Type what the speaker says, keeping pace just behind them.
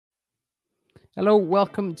Hello,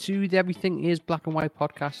 welcome to the Everything is Black and White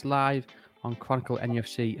podcast live on Chronicle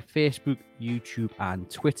NUFC, Facebook, YouTube, and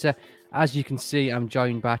Twitter. As you can see, I'm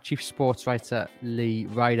joined by Chief Sports Writer Lee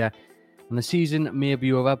Ryder. And the season may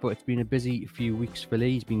be over, but it's been a busy few weeks for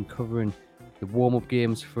Lee. He's been covering the warm-up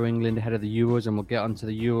games for England ahead of the Euros, and we'll get onto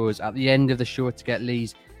the Euros at the end of the show to get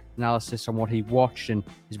Lee's analysis on what he watched and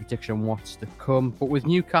his prediction on what's to come. But with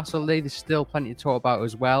Newcastle, Lee, there's still plenty to talk about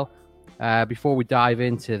as well. Before we dive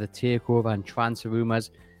into the takeover and transfer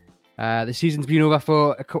rumours, the season's been over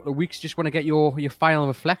for a couple of weeks. Just want to get your final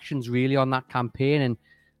reflections really on that campaign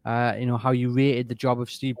and how you rated the job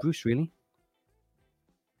of Steve Bruce really.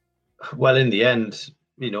 Well, in the end,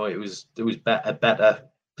 it was a better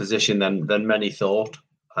position than many thought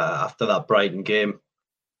after that Brighton game.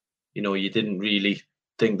 You didn't really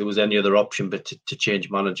think there was any other option but to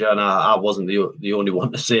change manager, and I wasn't the only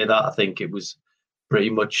one to say that. I think it was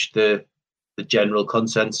pretty much the general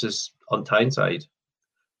consensus on Tyneside.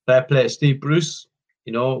 Fair play to Steve Bruce.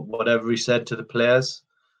 Whatever he said to the players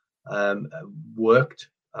worked.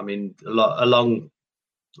 I mean,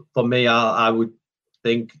 for me, I would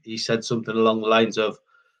think he said something along the lines of,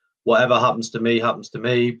 whatever happens to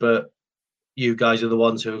me, but you guys are the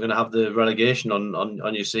ones who are going to have the relegation on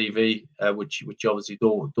your CV, which you obviously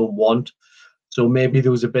don't want. So maybe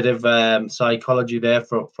there was a bit of psychology there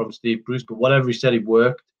from Steve Bruce, but whatever he said, it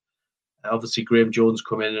worked. Obviously, Graham Jones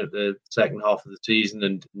come in at the second half of the season,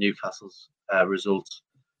 and Newcastle's results,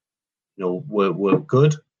 were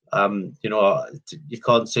good. You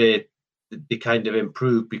can't say they kind of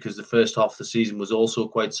improved because the first half of the season was also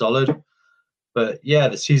quite solid. But yeah,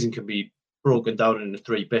 the season can be broken down into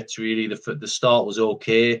three bits really. The start was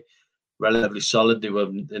okay, relatively solid. They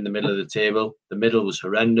were in the middle of the table. The middle was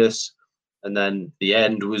horrendous, and then the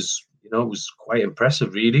end was, it was quite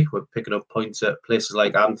impressive really. We're picking up points at places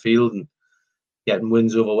like Anfield and getting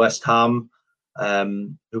wins over West Ham,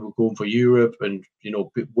 who were going for Europe, and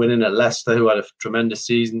winning at Leicester, who had a tremendous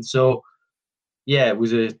season. So yeah, it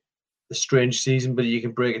was a strange season, but you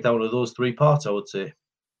can break it down to those three parts, I would say.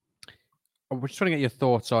 We're just trying to get your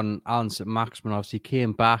thoughts on Alan St-Maximin. Obviously, he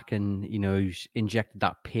came back and he's injected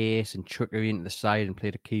that pace and trickery into the side and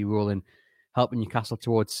played a key role in helping Newcastle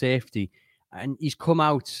towards safety. And he's come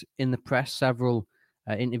out in the press, several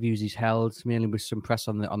interviews he's held, mainly with some press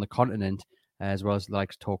on the continent, as well as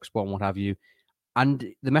like TalkSport and what have you.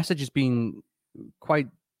 And the message has been quite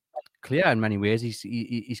clear in many ways.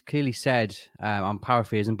 He's clearly said, I'm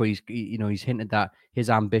paraphrasing, but he's hinted that his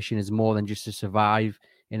ambition is more than just to survive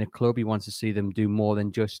in a club. He wants to see them do more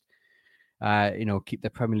than just keep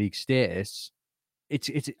their Premier League status.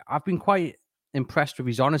 I've been quite impressed with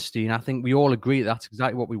his honesty, and I think we all agree that's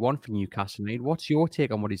exactly what we want for Newcastle. What's your take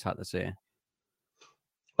on what he's had to say?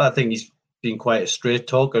 Well, I think he's been quite a straight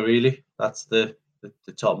talker, really. That's the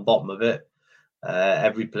top and bottom of it.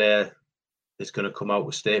 Every player is going to come out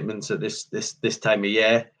with statements at this time of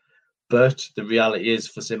year, but the reality is,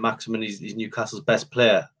 for St-Maximin, he's Newcastle's best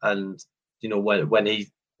player, and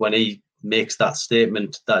when he makes that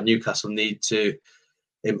statement that Newcastle need to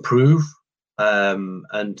improve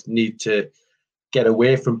and need to get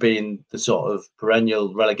away from being the sort of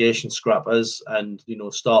perennial relegation scrappers and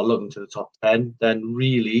start looking to the top 10, then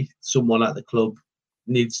really someone at the club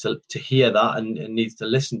needs to hear that and needs to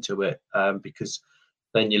listen to it, because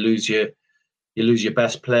then you lose your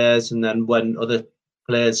best players, and then when other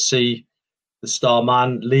players see the star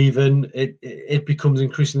man leaving, it becomes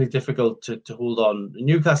increasingly difficult to hold on.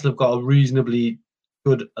 Newcastle have got a reasonably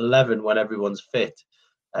good 11 when everyone's fit.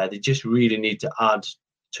 They just really need to add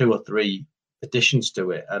 2 or 3 additions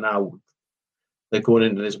to it. And now they're going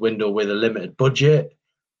into this window with a limited budget.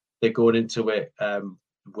 They're going into it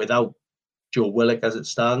without Joe Willock as it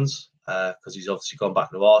stands, because he's obviously gone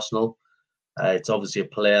back to Arsenal. It's obviously a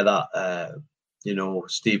player that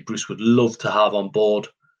Steve Bruce would love to have on board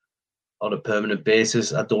on a permanent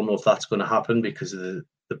basis. I don't know if that's going to happen because of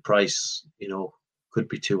the price, could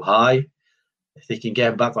be too high. If they can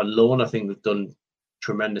get him back on loan, I think they've done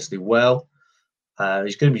tremendously well.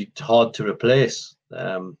 He's going to be hard to replace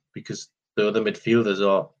because the other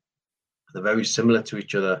midfielders they're very similar to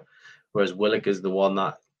each other, whereas Willock is the one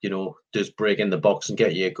that does break in the box and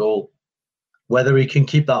get you a goal. Whether he can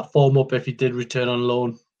keep that form up if he did return on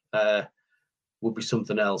loan would be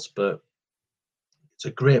something else, but it's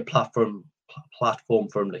a great platform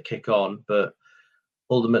for him to kick on. But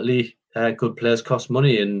ultimately, good players cost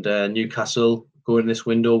money, and Newcastle go in this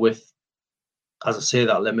window with, as I say,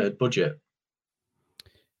 that limited budget.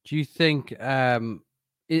 Do you think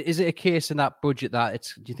is it a case in that budget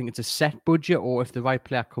that do you think it's a set budget, or if the right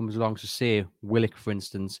player comes along, to say Willock, for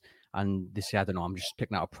instance, and they say, I don't know, I'm just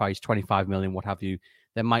picking out a price, 25 million, what have you,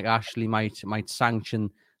 that Mike Ashley might sanction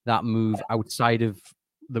that move outside of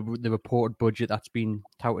the reported budget that's been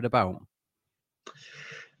touted about?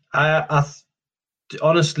 I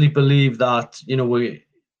honestly believe that,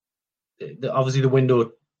 obviously the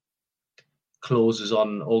window closes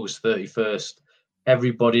on August 31st.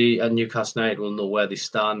 Everybody at Newcastle United will know where they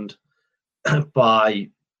stand by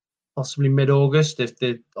possibly mid-August if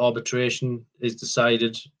the arbitration is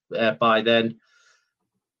decided by then.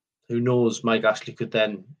 Who knows? Mike Ashley could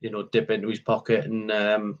then, dip into his pocket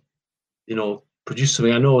and, produce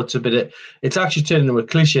something. I know it's actually turning into a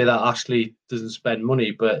cliche that Ashley doesn't spend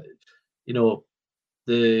money, but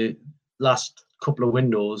the last couple of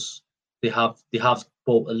windows they have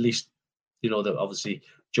bought at least, that obviously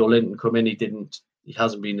Joe Linton come in. He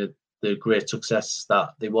hasn't been the great success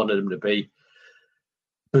that they wanted him to be.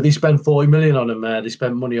 But they spent 40 million on him. They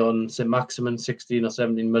spent money on St. Maximin, 16 or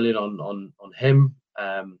 17 million on him.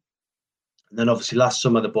 And then obviously last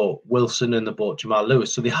summer they bought Wilson and they bought Jamal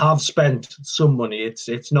Lewis. So they have spent some money.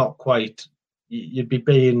 It's not quite. You'd be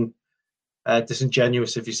being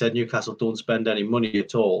disingenuous if you said Newcastle don't spend any money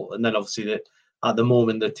at all. And then obviously at the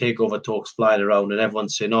moment the takeover talks flying around and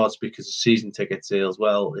everyone's saying, "Oh, it's because of season ticket sales."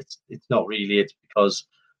 Well, it's not really. It's because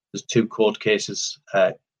there's 2 court cases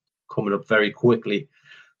coming up very quickly.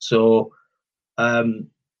 So, we are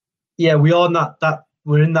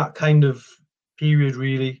we're in that kind of period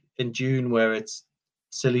really in June where it's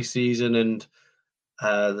silly season and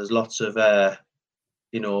there's lots of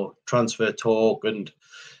transfer talk and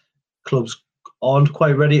clubs aren't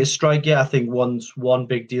quite ready to strike yet. I think once one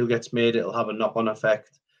big deal gets made, it'll have a knock-on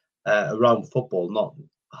effect around football,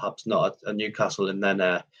 perhaps not at Newcastle, and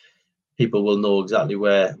then people will know exactly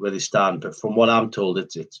where they stand. But from what I'm told,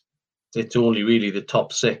 it's only really the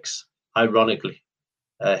top 6, ironically,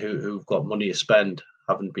 who've got money to spend,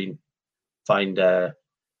 haven't been fined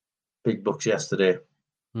big bucks yesterday.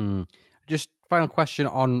 Just final question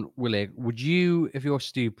on Willock. Would you, if you're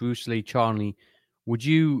Steve Bruce, Lee Charnley, would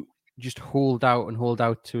you just hold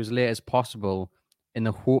out to as late as possible in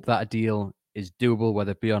the hope that a deal is doable,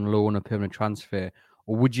 whether it be on loan or permanent transfer?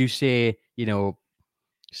 Or would you say,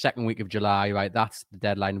 second week of July, right, that's the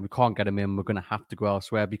deadline, we can't get him in, we're going to have to go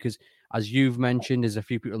elsewhere? Because as you've mentioned, as a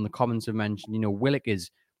few people in the comments have mentioned, Willock is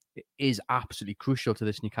absolutely crucial to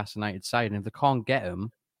this Newcastle United side. And if they can't get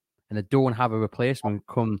him and they don't have a replacement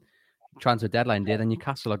come transfer deadline day, then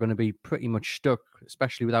Newcastle are going to be pretty much stuck,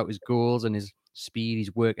 especially without his goals and his speed,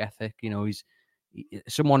 his work ethic. He's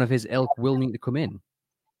someone of his ilk will need to come in.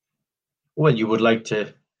 Well, you would like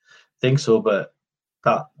to think so, but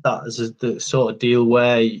that is the sort of deal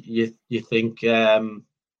where you think other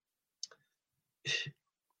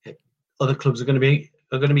clubs are going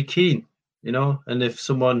to be keen, and if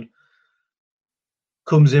someone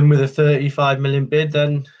comes in with a 35 million bid,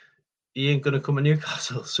 then he ain't going to come to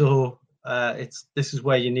Newcastle. So this is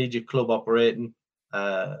where you need your club operating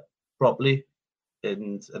properly.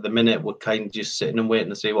 And at the minute, we're kind of just sitting and waiting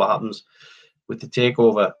to see what happens with the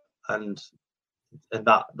takeover, and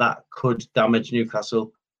that could damage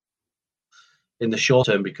Newcastle in the short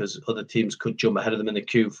term because other teams could jump ahead of them in the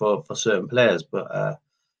queue for certain players. But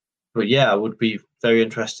yeah, I would be very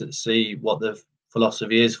interested to see what the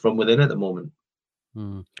philosophy is from within at the moment.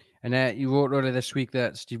 And you wrote earlier this week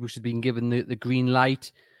that Steve Bruce has been given the green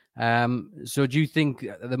light. So do you think?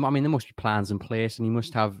 There must be plans in place, and he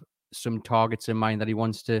must have some targets in mind that he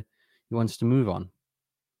wants to move on.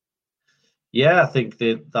 Yeah, I think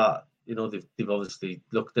that they've obviously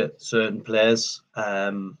looked at certain players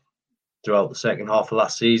throughout the second half of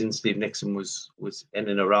last season. Steve Nickson was in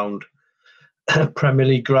and around Premier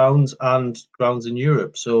League grounds and grounds in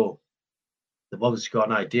Europe, so they've obviously got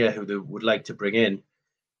an idea who they would like to bring in.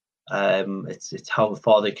 It's how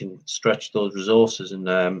far they can stretch those resources,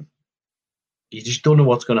 and you just don't know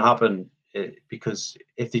what's going to happen because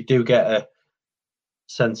if they do get a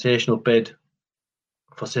sensational bid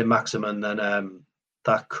for St. Maximin, then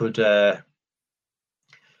that could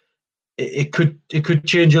it could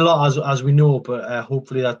change a lot as we know, but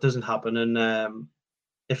hopefully that doesn't happen. And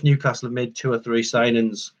if Newcastle have made 2 or 3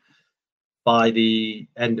 signings by the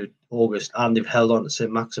end of August and they've held on to St.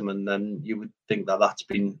 Maximin, then you would think that that's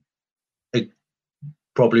been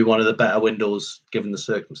probably one of the better windows given the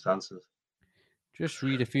circumstances. Just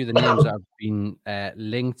read a few of the names that have been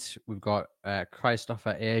linked. We've got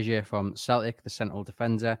Christopher Asia from Celtic, the central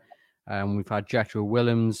defender. We've had Jethro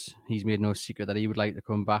Willems. He's made no secret that he would like to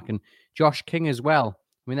come back. And Josh King as well.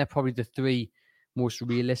 They're probably the 3 most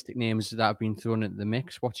realistic names that have been thrown into the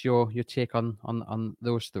mix. What's your take on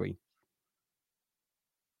those 3?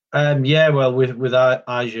 Yeah, well, with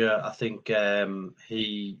Aja, I think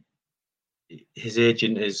he his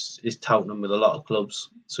agent is touting him with a lot of clubs,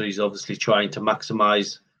 so he's obviously trying to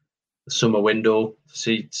maximise the summer window,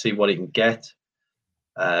 see what he can get.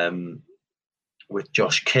 With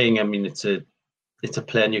Josh King, I mean, it's a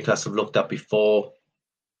player Newcastle have looked at before.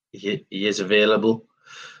 He is available,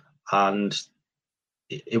 and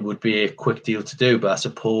it would be a quick deal to do. But I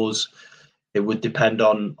suppose it would depend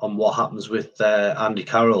on what happens with Andy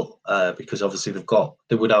Carroll, because obviously they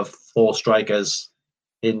would have 4 strikers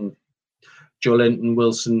in Joelinton,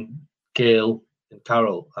 Wilson, Gale, and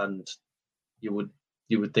Carroll, and you would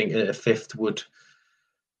think a 5th would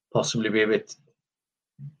possibly be a bit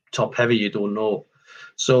top heavy. You don't know.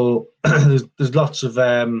 So there's lots of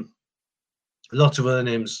other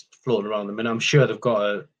names floating around them, and I'm sure they've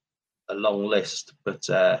got a long list. But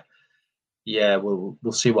yeah, we'll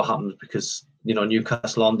see what happens, because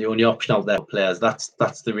Newcastle aren't the only option out there for players.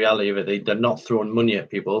 That's the reality of it. They're not throwing money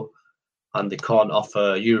at people, and they can't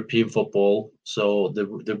offer European football. So there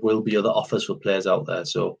will be other offers for players out there.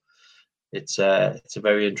 So it's a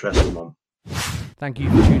very interesting one. Thank you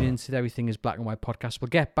for tuning in to the Everything is Black and White podcast. We'll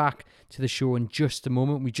get back to the show in just a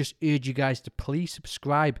moment. We just urge you guys to please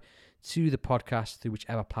subscribe to the podcast through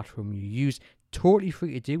whichever platform you use. Totally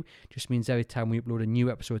free to do. Just means every time we upload a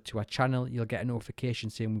new episode to our channel, you'll get a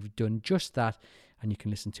notification saying we've done just that, and you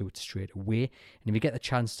can listen to it straight away. And if you get the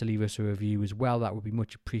chance to leave us a review as well, that would be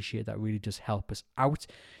much appreciated. That really does help us out.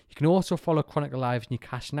 You can also follow Chronicle Live's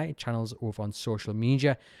Newcastle United channels over on social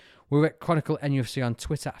media. We're at Chronicle NUFC on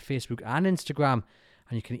Twitter, Facebook and Instagram.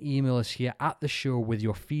 And you can email us here at the show with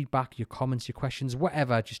your feedback, your comments, your questions,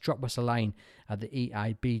 whatever. Just drop us a line at the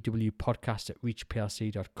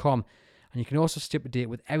EIBWpodcast@reachplc.com. And you can also stay up to date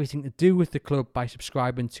with everything to do with the club by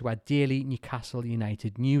subscribing to our daily Newcastle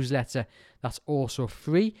United newsletter. That's also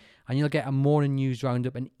free. And you'll get a morning news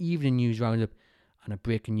roundup, an evening news roundup, and a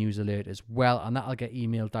breaking news alert as well. And that'll get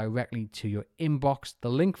emailed directly to your inbox. The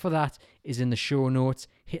link for that is in the show notes.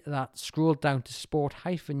 Hit that, scroll down to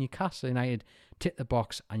Sport-Newcastle United, tick the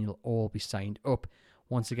box, and you'll all be signed up.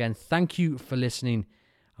 Once again, thank you for listening,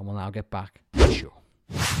 and we'll now get back to the show.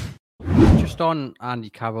 Just on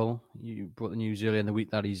Andy Carroll, you brought the news earlier in the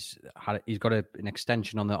week that he's got an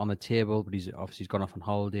extension on the table, but he's gone off on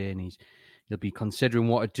holiday, and he'll be considering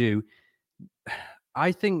what to do.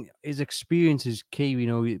 I think his experience is key.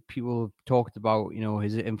 People have talked about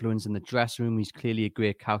his influence in the dressing room. He's clearly a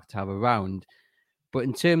great character to have around, but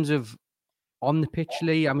in terms of on the pitch,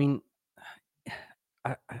 Lee, I mean,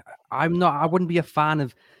 I wouldn't be a fan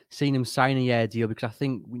of seeing him sign a year deal, because I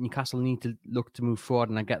think Newcastle need to look to move forward,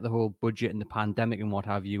 and I get the whole budget and the pandemic and what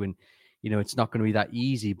have you, and it's not going to be that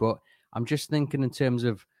easy. But I'm just thinking in terms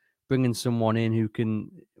of bringing someone in who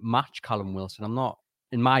can match Callum Wilson.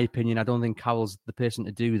 In my opinion, I don't think Carroll's the person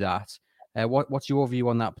to do that. What's your view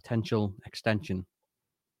on that potential extension?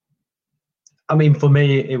 I mean, for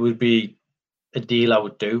me, it would be a deal I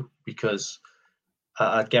would do, because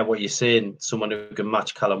I get what you're saying, someone who can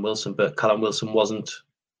match Callum Wilson, but Callum Wilson wasn't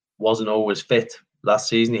always fit last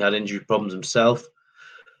season. He had injury problems himself.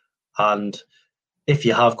 And if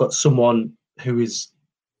you have got someone who is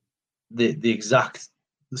the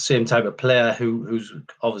same type of player who's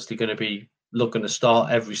obviously going to be looking to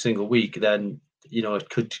start every single week, then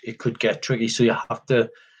it could get tricky. So you have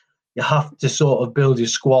to sort of build your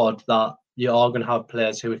squad that you are going to have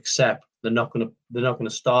players who accept they're not going to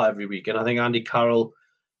start every week. And I think Andy Carroll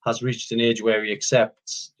has reached an age where he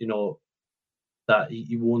accepts that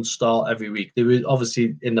he won't start every week. There was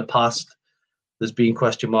obviously in the past there's been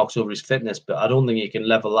question marks over his fitness, but I don't think you can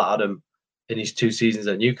level that at him in his 2 seasons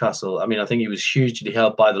at Newcastle. I mean, I think he was hugely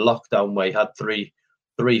helped by the lockdown, where he had three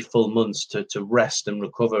full months to rest and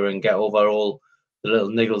recover and get over all the little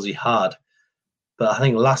niggles he had. But I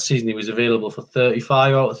think last season he was available for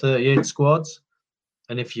 35 out of 38 squads.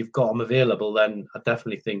 And if you've got him available, then I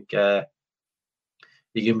definitely think you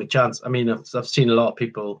give him a chance. I mean, I've seen a lot of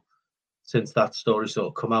people since that story sort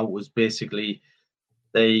of come out, was basically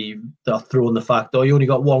they're throwing the fact, you only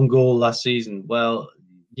got 1 goal last season. Well,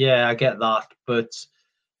 yeah, I get that, but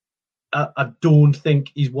I don't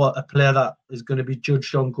think he's a player that is going to be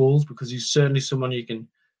judged on goals, because he's certainly someone you can,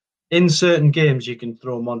 in certain games, you can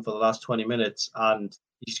throw him on for the last 20 minutes and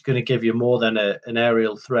he's going to give you more than an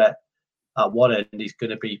aerial threat at one end. He's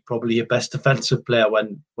going to be probably your best defensive player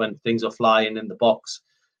when things are flying in the box.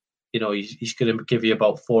 He's going to give you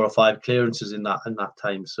about 4 or 5 clearances in that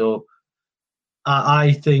time. So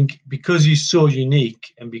I think because he's so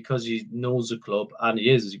unique and because he knows the club and he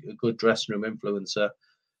is a good dressing room influencer,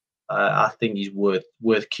 I think he's worth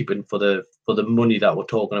keeping for the money that we're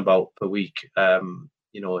talking about per week.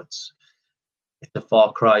 It's a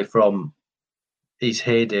far cry from his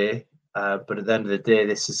heyday, But at the end of the day,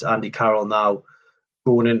 this is Andy Carroll now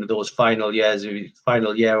going into those final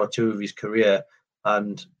year or two of his career,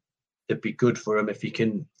 and it'd be good for him if he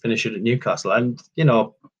can finish it at Newcastle. And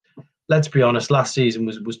let's be honest, last season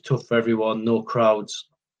was tough for everyone. No crowds.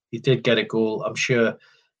 He did get a goal. I'm sure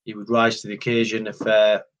he would rise to the occasion if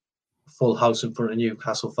full house in front of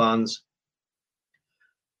Newcastle fans.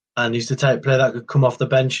 And he's the type of player that could come off the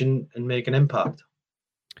bench and make an impact.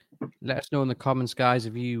 Let us know in the comments, guys,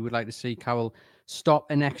 if you would like to see Carroll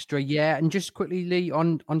stop an extra year. And just quickly, Lee,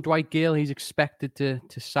 on Dwight Gale, he's expected to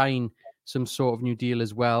sign some sort of new deal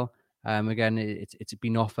as well. Again, it's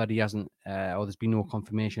been offered. He hasn't, or there's been no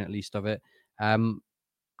confirmation at least of it.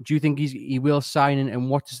 Do you think he will sign, and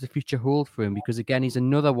what does the future hold for him? Because again, he's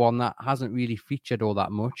another one that hasn't really featured all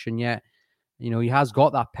that much, and yet, he has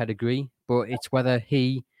got that pedigree. But it's whether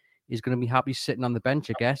he is going to be happy sitting on the bench,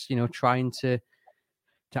 I guess. Trying to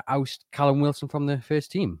oust Callum Wilson from the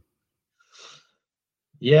first team.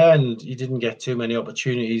 Yeah, and he didn't get too many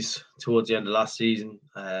opportunities towards the end of last season.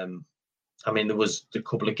 There was a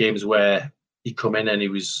couple of games where he come in and he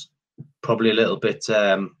was probably a little bit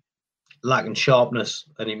lacking sharpness,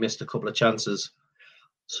 and he missed a couple of chances.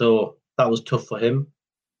 So that was tough for him.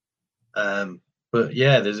 But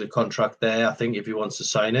yeah, there's a contract there, I think, if he wants to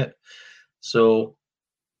sign it. So,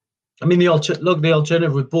 the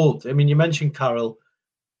alternative with both. You mentioned Carroll,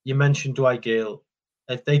 you mentioned Dwight Gale.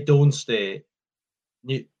 If they don't stay,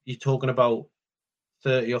 you're talking about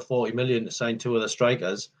 30 or 40 million to sign two other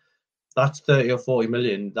strikers. That's 30 or 40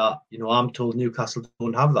 million that, I'm told Newcastle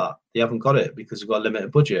don't have that. They haven't got it because they've got a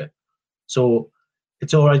limited budget. So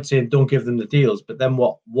it's all right saying don't give them the deals, but then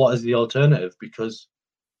what is the alternative? Because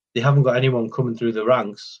they haven't got anyone coming through the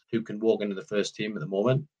ranks who can walk into the first team at the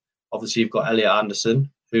moment. Obviously, you've got Elliot Anderson,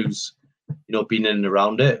 who's, been in and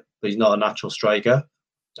around it, but he's not a natural striker.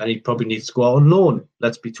 And he probably needs to go out on loan,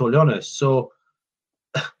 let's be totally honest. So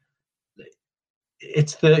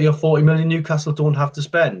it's 30 or 40 million Newcastle don't have to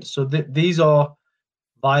spend. So these are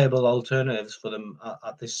viable alternatives for them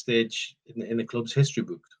at this stage in the club's history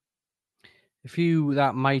book. A few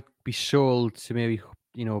that might be sold to maybe,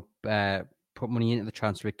 put money into the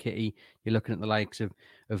transfer kitty. You're looking at the likes of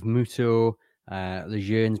Muto,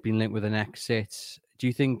 Lejeune's been linked with an exit. Do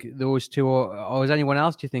you think those two, or is anyone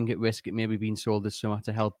else, do you think, at risk it maybe being sold this summer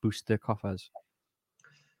to help boost their coffers?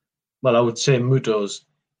 Well, I would say Muto's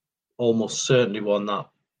almost certainly one that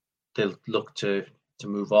they'll look to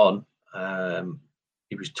move on.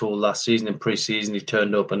 He was told last season in pre-season, he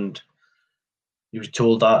turned up and he was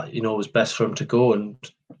told that, it was best for him to go and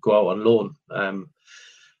go out on loan.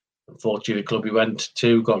 Unfortunately, the club he went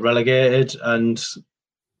to got relegated, and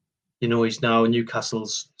he's now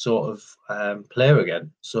Newcastle's sort of player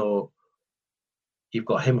again. So you've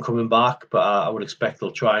got him coming back, but I would expect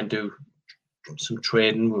they'll try and do some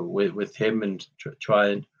trading with him and try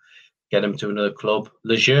and get him to another club.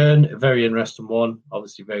 Lejeune, a very interesting one,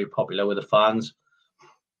 obviously very popular with the fans.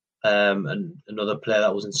 And another player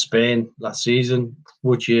that was in Spain last season.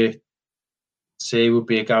 Would you say would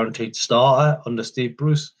be a guaranteed starter under Steve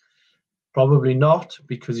Bruce? Probably not,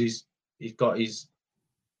 because he's got his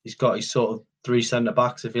sort of three centre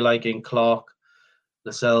backs, if you like, in Clark,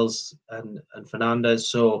 Lascelles, and Fernandez.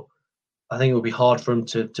 So I think it would be hard for him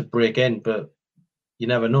to break in, but you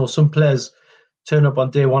never know. Some players turn up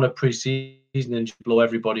on day one of pre-season and blow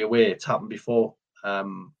everybody away. It's happened before,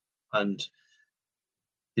 and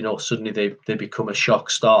suddenly they become a shock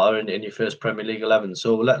starter in your first Premier League 11.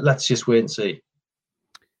 So let's just wait and see.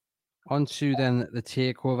 On to then the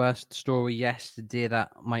takeover story yesterday that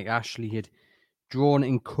Mike Ashley had drawn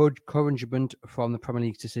encouragement from the Premier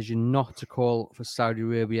League's decision not to call for Saudi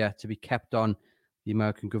Arabia to be kept on the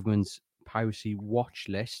American government's piracy watch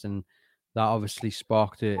list. And that obviously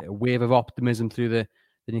sparked a wave of optimism through the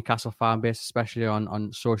Newcastle fan base, especially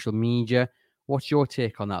on social media. What's your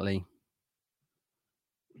take on that, Lee?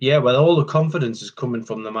 Yeah, well, all the confidence is coming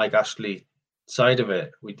from the Mike Ashley side of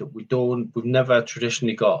it. We've never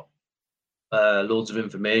traditionally got loads of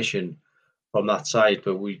information from that side,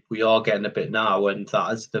 but we are getting a bit now, and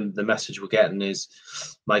that is the message we're getting is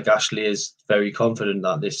Mike Ashley is very confident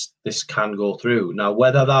that this can go through. Now,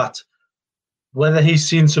 whether he's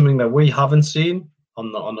seen something that we haven't seen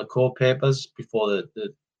on the court papers before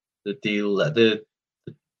the deal, the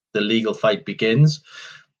legal fight begins,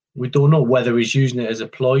 we don't know. Whether he's using it as a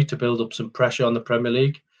ploy to build up some pressure on the Premier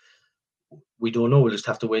League, we don't know. We'll just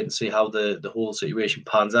have to wait and see how the whole situation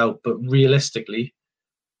pans out. But realistically,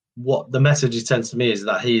 what the message it sends to me is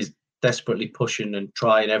that he is desperately pushing and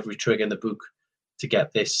trying every trick in the book to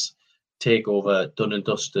get this takeover done and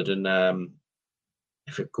dusted. And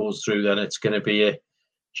if it goes through, then it's going to be a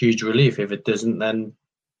huge relief. If it doesn't, then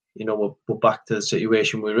we're back to the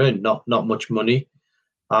situation we're in. Not much money,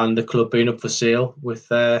 and the club being up for sale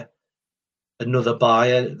with another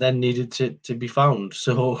buyer then needed to be found.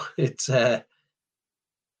 So it's we'll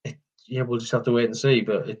just have to wait and see.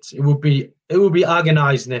 But it would be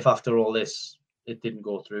agonising if after all this it didn't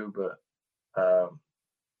go through. But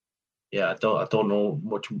I don't know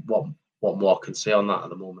much what more I can say on that at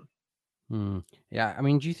the moment. Yeah, I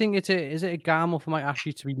mean, do you think is it a gamble for Mike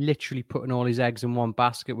Ashley to be literally putting all his eggs in one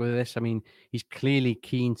basket with this? I mean, he's clearly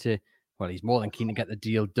keen to. Well, he's more than keen to get the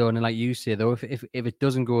deal done. And like you say, though, if it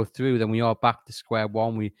doesn't go through, then we are back to square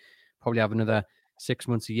one. We probably have another 6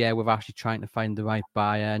 months, a year with Ashley trying to find the right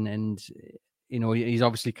buyer. And he's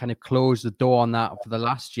obviously kind of closed the door on that for the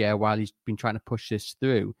last year while he's been trying to push this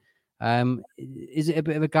through. Is it a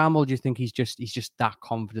bit of a gamble? Do you think he's just that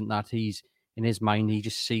confident that he's in his mind he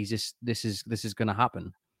just sees this is going to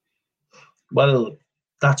happen? Well,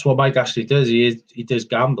 that's what Mike Ashley does. He does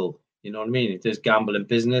gamble. You know what I mean? He does gamble in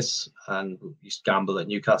business, and he's gambled at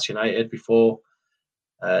Newcastle United before.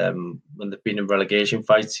 When they've been in relegation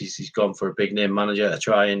fights, he's gone for a big name manager to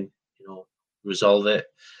try and resolve it.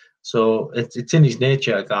 So it's in his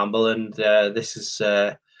nature to gamble, and this is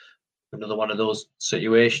another one of those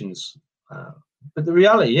situations. But the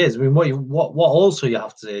reality is, I mean, what also you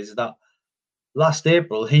have to say is that last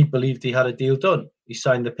April he believed he had a deal done. He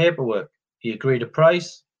signed the paperwork. He agreed a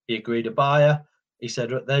price. He agreed a buyer. He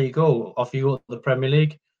said, "There you go. Off you go to the Premier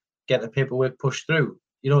League. Get the paperwork pushed through."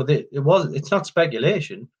 It's not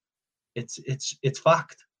speculation. It's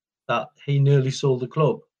fact that he nearly sold the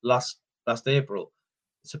club last April.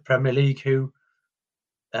 It's a Premier League who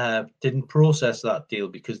didn't process that deal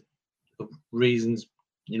because of reasons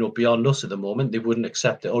beyond us at the moment. They wouldn't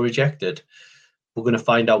accept it or reject it. We're going to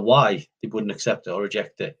find out why they wouldn't accept it or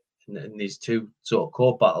reject it in these two sort of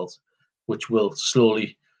court battles, which will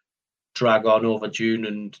slowly drag on over June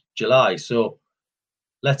and July. So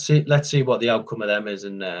let's see what the outcome of them is,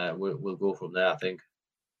 and we'll go from there, I think.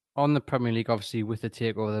 On the Premier League, obviously, with the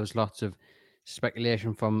takeover, there was lots of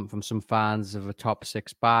speculation from some fans of a top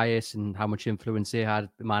six bias and how much influence they had.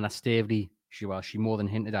 Mana Staveley, she more than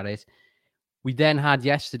hinted at it. We then had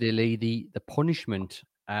yesterday, Lee, the punishment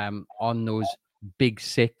on those big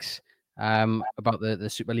six about the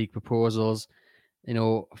Super League proposals.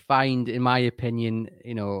 Fined, in my opinion,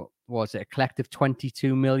 was it a collective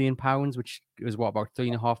 £22 million, which was about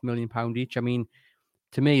 £3.5 million each. I mean,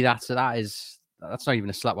 to me, that's not even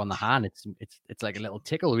a slap on the hand. It's like a little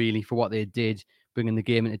tickle, really, for what they did, bringing the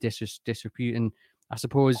game into disrepute. And I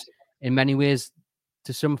suppose, in many ways,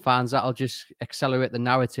 to some fans, that'll just accelerate the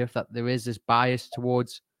narrative that there is this bias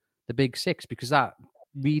towards the big six, because that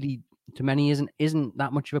really, to many, isn't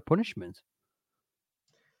that much of a punishment.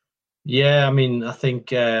 Yeah, I mean, I think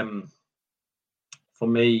for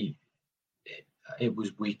me, it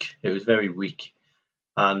was weak. It was very weak,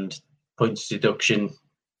 and points deduction,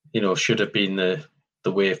 should have been the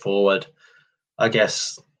way forward. I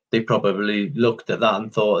guess they probably looked at that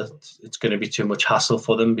and thought it's going to be too much hassle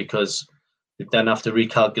for them, because they then have to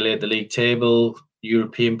recalculate the league table,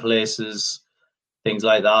 European places, things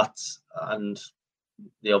like that, and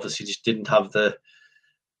they obviously just didn't have the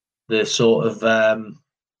sort of the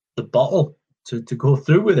bottle to go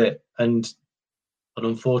through with it. And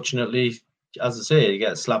unfortunately, as I say, you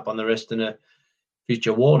get a slap on the wrist and a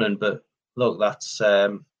future warning. But look, that's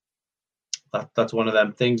one of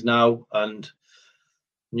them things now. And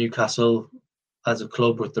Newcastle, as a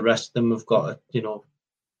club with the rest of them, have got to,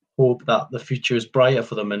 hope that the future is brighter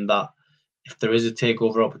for them, and that if there is a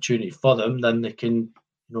takeover opportunity for them, then they can,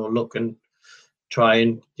 look and try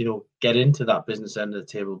and, get into that business end of the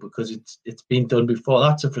table, because it's been done before.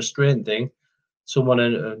 That's a frustrating thing. Someone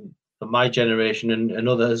in my generation and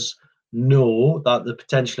others know that the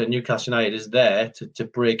potential at Newcastle United is there to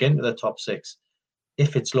break into the top six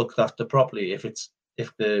if it's looked after properly, if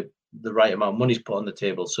the right amount of money's put on the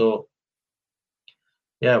table. So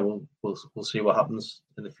yeah, we'll see what happens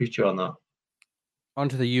in the future on that. On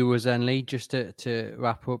to the Euros then, Lee. Just to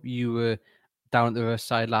wrap up, you were down at the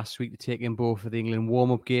Riverside last week to take in both of the England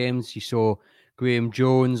warm-up games. You saw Graham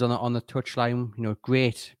Jones on the touchline.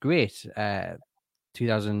 Great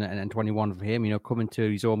 2021 for him. Coming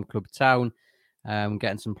to his home club town,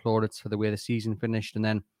 getting some plaudits for the way the season finished, and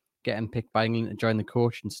then getting picked by England to join the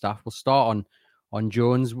coaching staff. We'll start on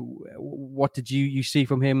Jones. What did you see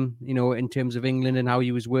from him, in terms of England and how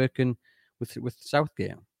he was working with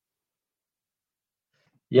Southgate?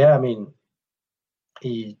 Yeah, I mean,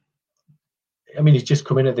 he's just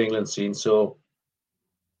come into the England scene, so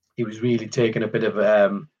he was really taking a bit of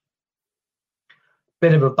a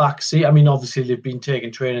backseat. I mean, obviously they've been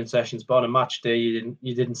taking training sessions, but on a match day,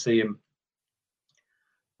 you didn't see him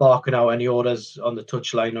barking out any orders on the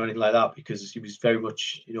touchline or anything like that, because he was very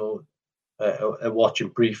much, a watching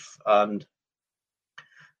brief. And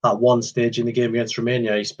at one stage in the game against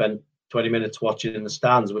Romania, he spent 20 minutes watching in the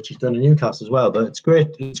stands, which he's done in Newcastle as well. But it's great.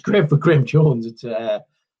 It's great for Graeme Jones. It's a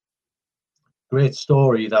great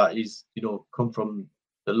story that he's, come from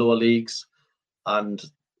the lower leagues, and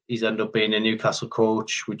he's ended up being a Newcastle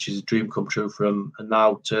coach, which is a dream come true for him. And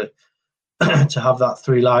now to have that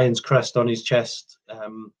Three Lions crest on his chest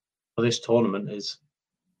for this tournament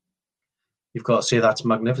you've got to say that's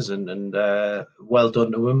magnificent, and well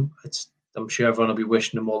done to him. I'm sure everyone will be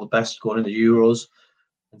wishing him all the best going into Euros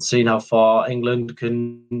and seeing how far England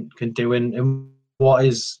can do in what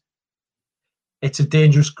is. It's a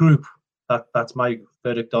dangerous group. That's my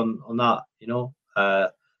verdict on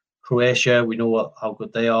that. Croatia, we know how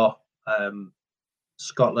good they are.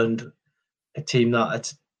 Scotland, a team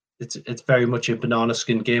that it's very much a banana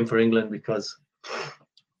skin game for England, because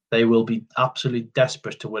they will be absolutely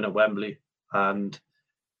desperate to win at Wembley. And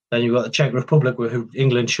then you've got the Czech Republic, who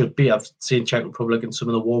England should be. I've seen Czech Republic in some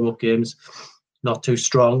of the warm-up games, not too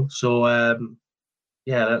strong. So,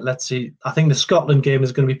 let's see. I think the Scotland game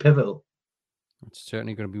is going to be pivotal. It's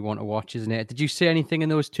certainly going to be one to watch, isn't it? Did you see anything in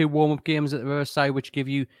those two warm-up games at the Riverside which give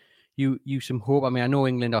you some hope? I mean, I know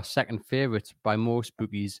England are second favourites by most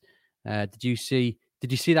bookies. Did you see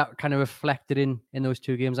that kind of reflected in those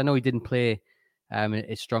two games? I know he didn't play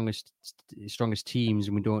his strongest teams,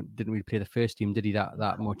 and didn't really play the first team, did he,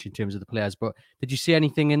 that much in terms of the players? But did you see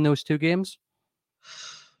anything in those two games?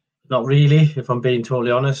 Not really, if I'm being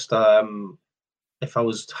totally honest. If I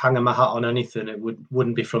was hanging my hat on anything, it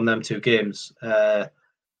wouldn't be from them two games. I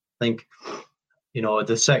think,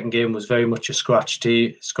 the second game was very much a scratch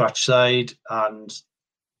side, and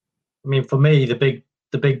I mean, for me, the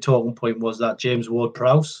big talking point was that James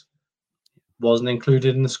Ward-Prowse wasn't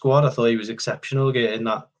included in the squad. I thought he was exceptional in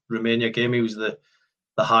that Romania game. He was the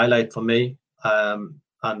highlight for me, and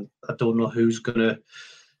I don't know who's going to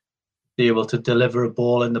be able to deliver a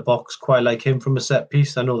ball in the box quite like him from a set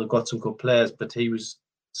piece. I know they've got some good players, but he was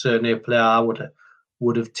certainly a player I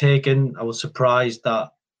would have taken. I was surprised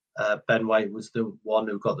that Ben White was the one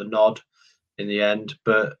who got the nod in the end,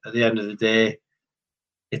 but at the end of the day,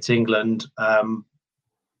 it's England. We'll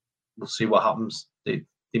see what happens.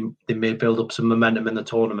 They may build up some momentum in the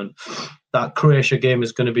tournament. That Croatia game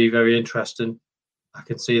is going to be very interesting. I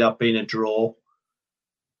can see that being a draw.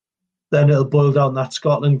 Then it'll boil down that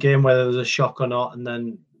Scotland game, whether there's a shock or not, and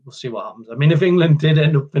then we'll see what happens. I mean, if England did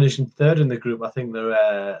end up finishing third in the group, I think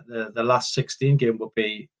the last 16 game would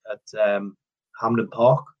be at Hampden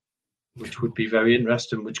Park, which would be very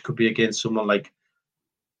interesting. Which could be against someone like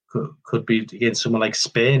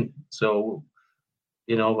Spain. So,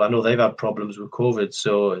 I know they've had problems with COVID,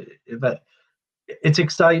 so it's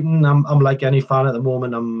exciting. I'm like any fan at the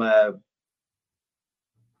moment. I'm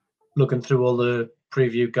looking through all the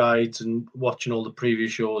preview guides and watching all the preview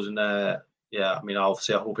shows, and I mean,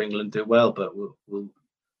 obviously I hope England do well, but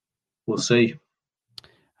we'll see.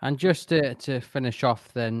 And just to finish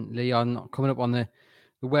off then, Leon, coming up on the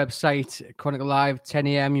website, Chronicle Live, 10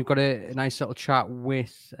 a.m, you've got a nice little chat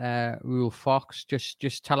with Rule Fox.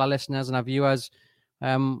 Just tell our listeners and our viewers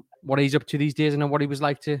what he's up to these days and what he was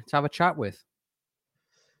like to have a chat with.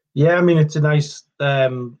 Yeah, I mean, it's a nice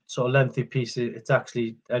sort of lengthy piece. It's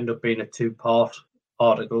actually ended up being a two-part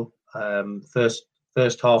article. First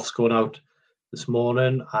half's going out this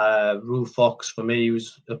morning. Rule Fox, for me, he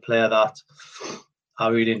was a player that I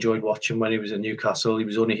really enjoyed watching when he was at Newcastle. He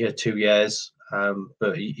was only here 2 years,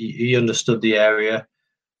 but he understood the area,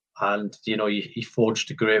 and he forged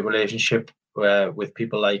a great relationship with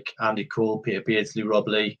people like Andy Cole, Peter Beardsley, Rob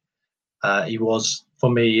Lee. He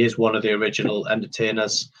is one of the original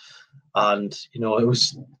entertainers, and it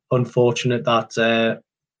was unfortunate that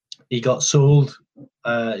he got sold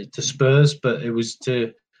to Spurs, but it was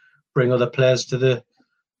to bring other players to the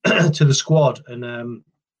to the squad, and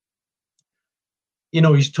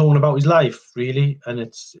he's talking about his life really, and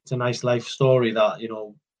it's a nice life story that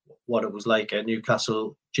what it was like at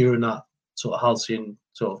Newcastle during that sort of halcyon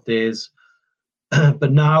sort of days,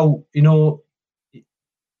 but now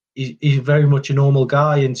he's very much a normal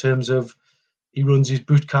guy in terms of he runs his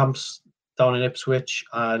boot camps down in Ipswich,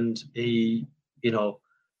 and he's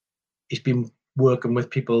been working with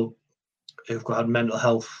people who've had mental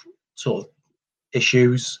health sort of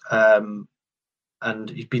issues, and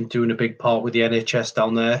he's been doing a big part with the NHS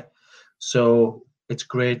down there. So it's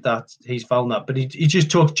great that he's found that. But he just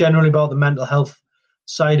talks generally about the mental health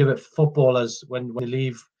side of it. Footballers, when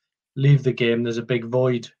they leave the game, there's a big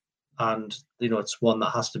void, and it's one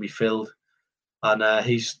that has to be filled. And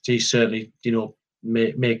he's certainly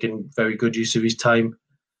making very good use of his time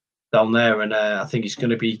down there, and I think he's going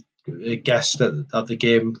to be a guest at the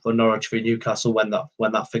game for Norwich v Newcastle when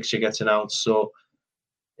that fixture gets announced. So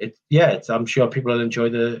I'm sure people will enjoy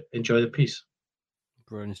the piece.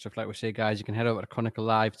 Brilliant stuff. Like we say, guys, you can head over to Chronicle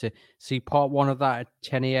Live to see part 1 of that at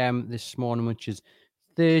 10 a.m. this morning, which is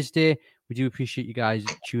Thursday. We do appreciate you guys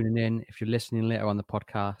tuning in. If you're listening later on the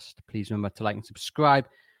podcast, please remember to like and subscribe,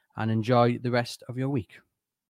 and enjoy the rest of your week.